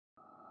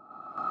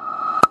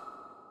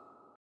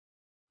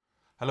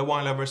Hello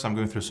wine lovers, I'm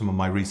going through some of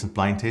my recent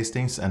blind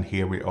tastings and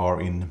here we are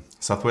in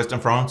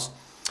southwestern France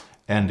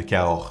and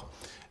Cahors.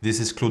 This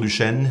is Clos du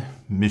Chêne,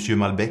 Monsieur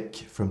Malbec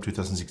from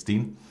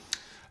 2016.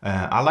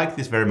 I like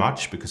this very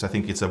much because I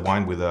think it's a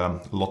wine with a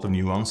lot of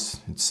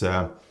nuance.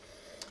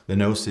 The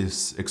nose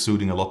is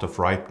exuding a lot of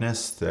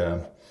ripeness,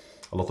 a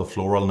lot of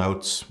floral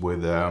notes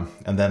with,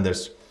 and then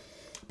there's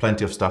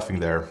plenty of stuffing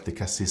there. The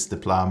cassis, the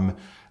plum,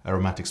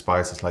 aromatic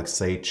spices like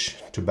sage,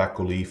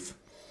 tobacco leaf,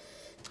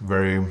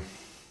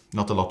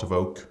 not a lot of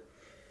oak.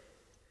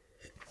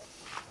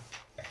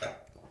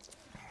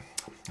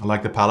 I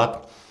like the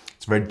palate.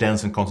 It's very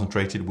dense and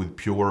concentrated with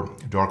pure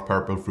dark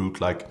purple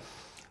fruit like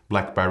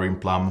blackberry and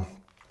plum.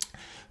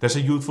 There's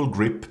a youthful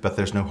grip, but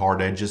there's no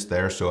hard edges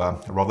there, so a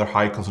rather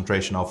high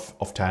concentration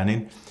of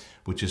tannin,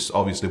 which is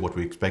obviously what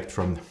we expect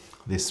from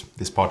this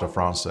part of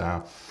France.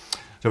 So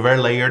very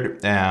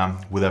layered,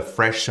 with a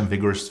fresh and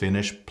vigorous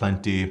finish,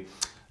 plenty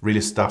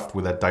really stuffed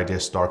with a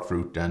digest dark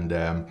fruit,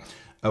 and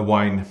a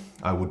wine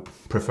I would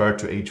prefer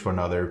to age for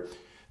another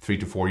 3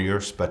 to 4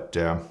 years, but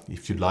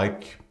if you'd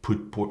like,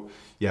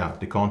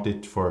 decant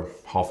it for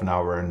half an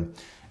hour and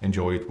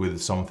enjoy it with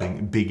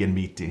something big and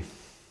meaty.